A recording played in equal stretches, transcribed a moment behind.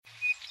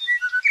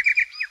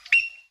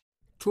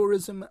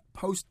Tourism,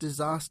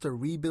 post-disaster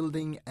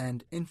rebuilding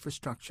and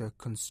infrastructure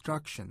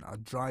construction are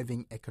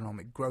driving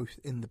economic growth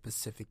in the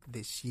Pacific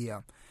this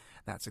year.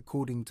 That's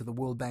according to the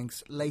World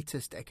Bank's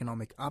latest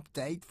economic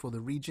update for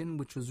the region,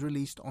 which was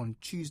released on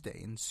Tuesday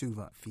in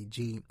Suva,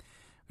 Fiji.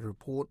 The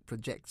report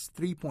projects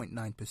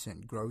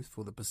 3.9% growth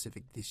for the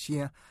Pacific this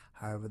year.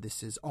 However,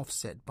 this is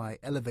offset by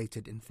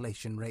elevated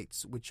inflation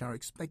rates, which are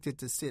expected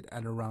to sit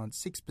at around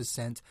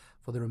 6%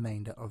 for the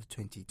remainder of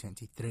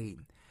 2023.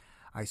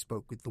 I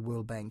spoke with the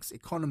World Bank's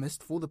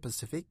economist for the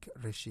Pacific,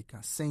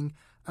 Rishika Singh,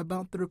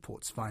 about the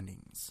report's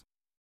findings.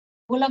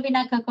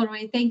 Vinaka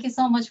Koroi, thank you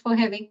so much for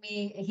having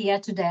me here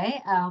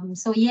today.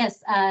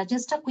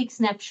 Just a quick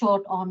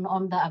snapshot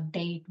on the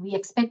update. We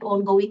expect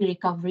ongoing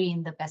recovery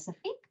in the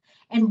Pacific,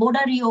 and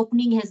border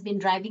reopening has been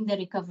driving the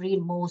recovery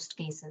in most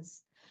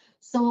cases.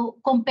 So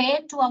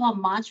compared to our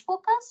March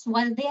forecast,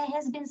 while there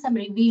has been some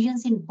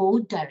revisions in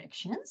both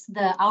directions,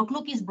 the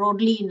outlook is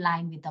broadly in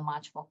line with the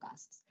March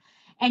forecasts.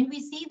 And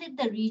we see that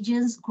the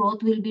region's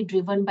growth will be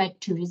driven by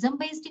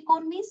tourism-based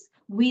economies,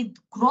 with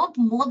growth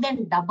more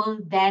than double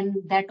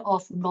than that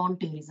of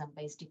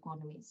non-tourism-based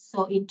economies.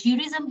 So in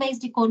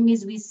tourism-based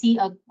economies, we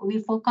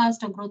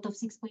forecast a growth of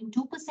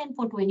 6.2%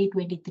 for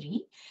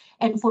 2023,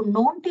 and for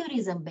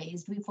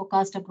non-tourism-based, we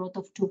forecast a growth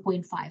of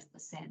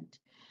 2.5%.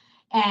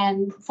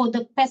 And for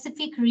the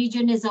Pacific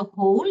region as a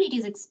whole, it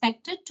is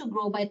expected to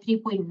grow by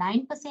 3.9%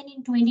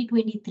 in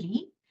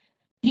 2023,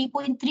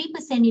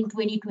 3.3% in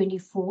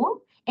 2024,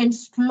 and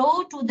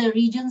slow to the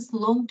region's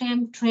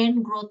long-term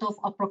trend growth of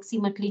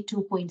approximately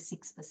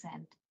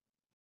 2.6%.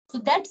 So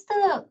that's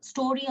the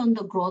story on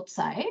the growth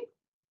side.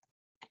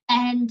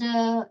 And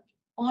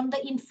on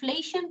the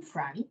inflation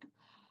front,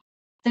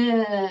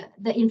 the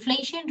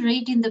inflation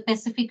rate in the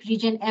Pacific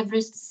region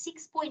averaged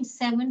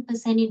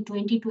 6.7% in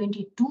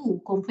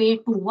 2022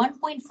 compared to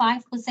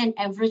 1.5%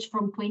 average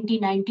from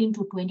 2019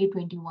 to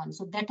 2021.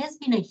 So that has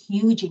been a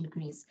huge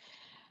increase.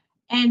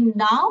 And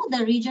now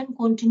the region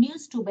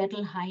continues to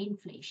battle high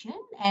inflation,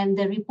 and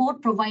the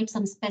report provides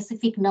some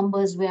specific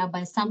numbers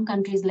whereby some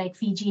countries like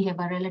Fiji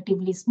have a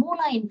relatively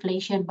smaller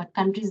inflation, but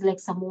countries like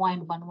Samoa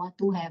and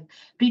Vanuatu have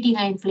pretty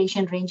high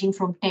inflation ranging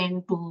from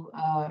 8 to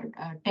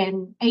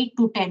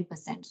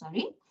 10%,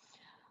 sorry.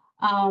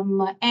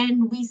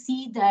 And we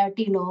see that,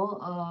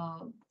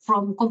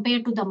 from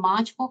compared to the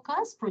March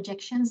forecast,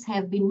 projections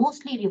have been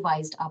mostly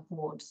revised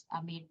upwards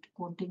amid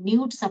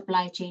continued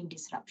supply chain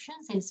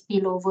disruptions and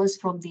spillovers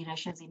from the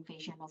Russia's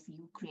invasion of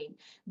Ukraine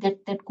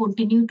that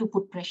continue to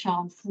put pressure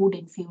on food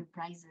and fuel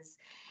prices.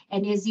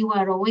 And as you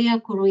are aware,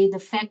 Kuroi, the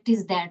fact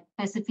is that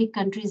Pacific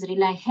countries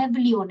rely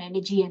heavily on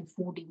energy and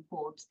food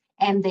imports,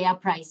 and they are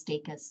price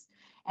takers.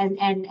 And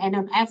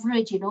on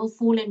average,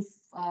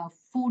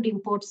 food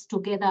imports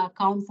together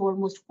account for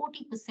almost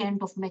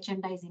 40% of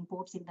merchandise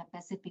imports in the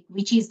Pacific,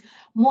 which is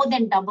more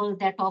than double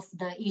that of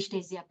the East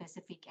Asia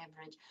Pacific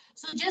average.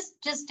 So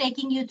just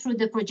taking you through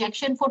the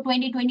projection for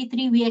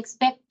 2023, we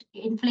expect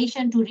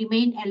inflation to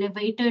remain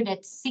elevated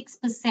at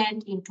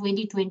 6% in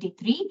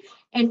 2023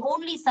 and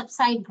only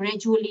subside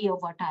gradually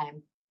over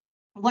time.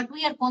 What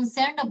we are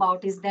concerned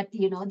about is that,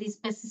 this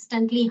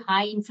persistently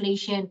high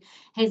inflation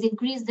has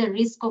increased the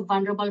risk of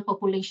vulnerable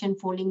population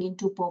falling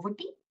into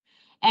poverty.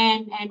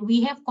 And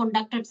we have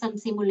conducted some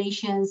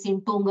simulations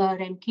in Tonga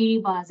and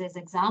Kiribati as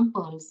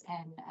examples,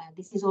 and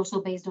this is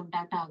also based on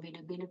data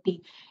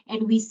availability.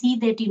 And we see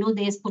that,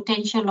 there's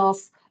potential of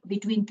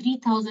between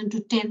 3,000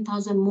 to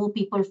 10,000 more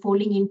people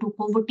falling into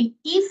poverty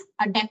if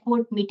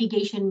adequate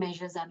mitigation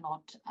measures are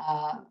not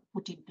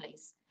put in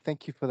place.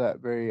 Thank you for that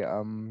very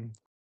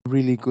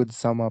really good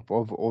sum up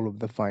of all of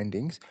the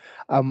findings.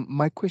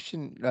 My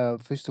question,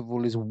 first of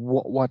all, is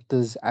what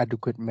does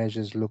adequate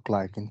measures look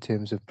like in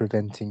terms of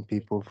preventing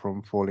people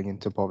from falling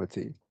into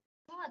poverty?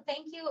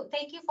 Thank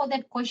you for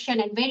that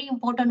question, and very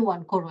important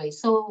one, Koroi.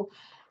 So,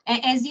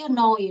 as you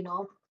know,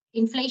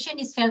 inflation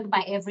is felt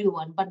by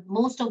everyone, but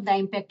most of the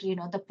impact,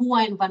 the poor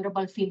and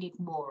vulnerable feel it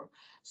more.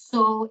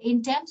 So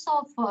in terms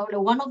of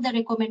one of the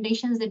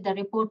recommendations that the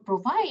report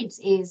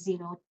provides is,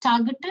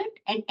 targeted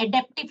and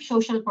adaptive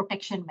social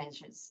protection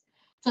measures.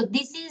 So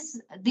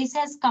this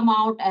has come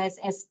out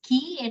as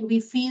key, and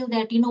we feel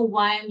that,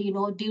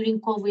 while, during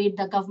COVID,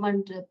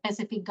 the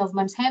Pacific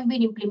governments have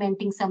been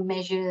implementing some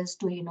measures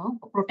to,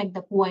 protect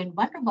the poor and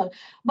vulnerable,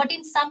 but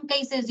in some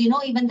cases,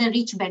 even the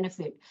rich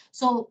benefit.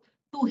 So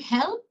to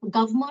help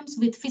governments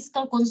with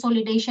fiscal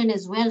consolidation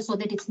as well, so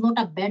that it's not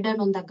a burden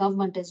on the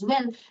government as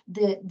well,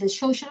 the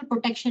social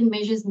protection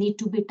measures need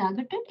to be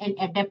targeted and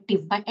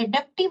adaptive. By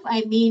adaptive,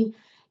 I mean,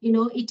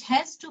 it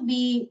has to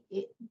be,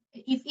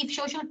 if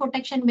social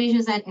protection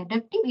measures are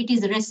adaptive, it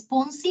is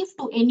responsive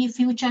to any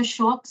future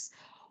shocks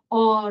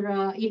or,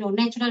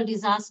 natural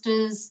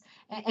disasters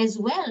as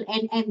well.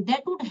 And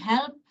that would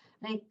help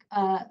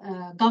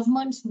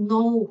governments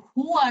know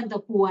who are the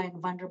poor and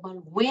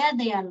vulnerable, where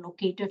they are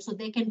located, so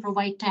they can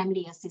provide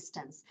timely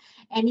assistance.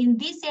 And in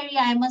this area,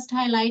 I must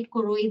highlight,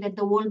 Koroi, that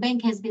the World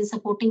Bank has been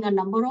supporting a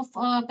number of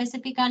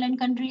Pacific Island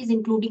countries,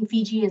 including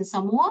Fiji and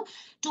Samoa,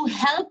 to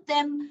help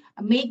them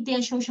make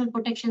their social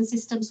protection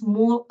systems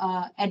more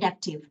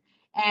adaptive.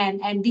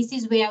 And this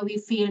is where we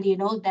feel,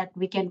 that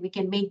we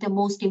can make the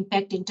most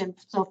impact in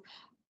terms of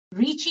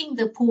reaching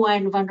the poor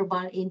and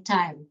vulnerable in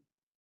time.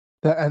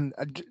 And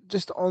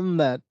just on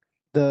that,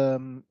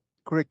 the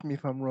correct me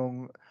if I'm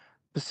wrong,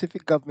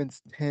 Pacific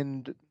governments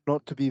tend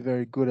not to be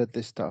very good at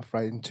this stuff,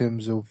 right? In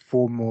terms of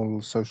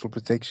formal social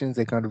protections,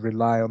 they kind of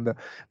rely on the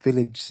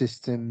village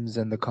systems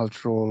and the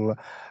cultural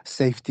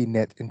safety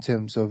net in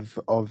terms of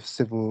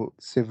civil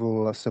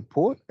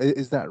support.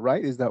 Is that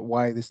right? Is that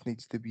why this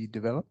needs to be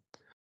developed?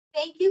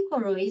 Thank you,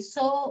 Koroi.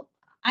 So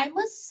I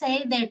must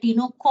say that,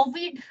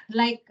 COVID,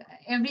 like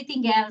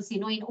everything else,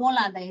 in all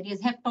other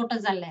areas, have taught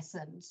us a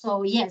lesson.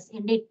 So yes,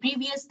 indeed,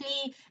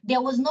 previously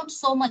there was not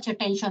so much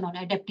attention on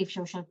adaptive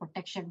social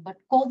protection, but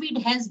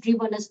COVID has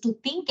driven us to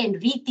think and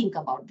rethink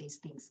about these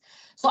things.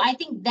 So I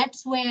think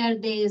that's where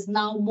there is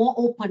now more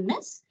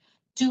openness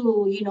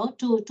to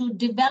to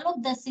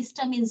develop the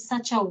system in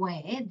such a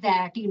way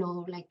that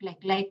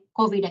like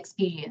COVID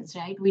experience,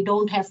 right? We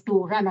don't have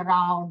to run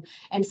around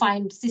and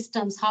find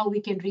systems how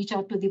we can reach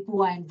out to the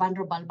poor and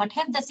vulnerable, but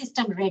have the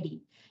system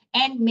ready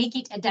and make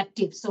it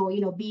adaptive. So,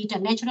 be it a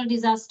natural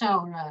disaster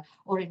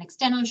or an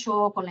external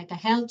shock or like a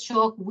health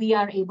shock, we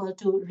are able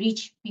to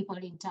reach people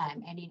in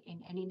time and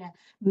in a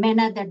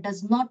manner that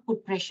does not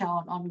put pressure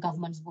on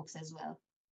government's books as well.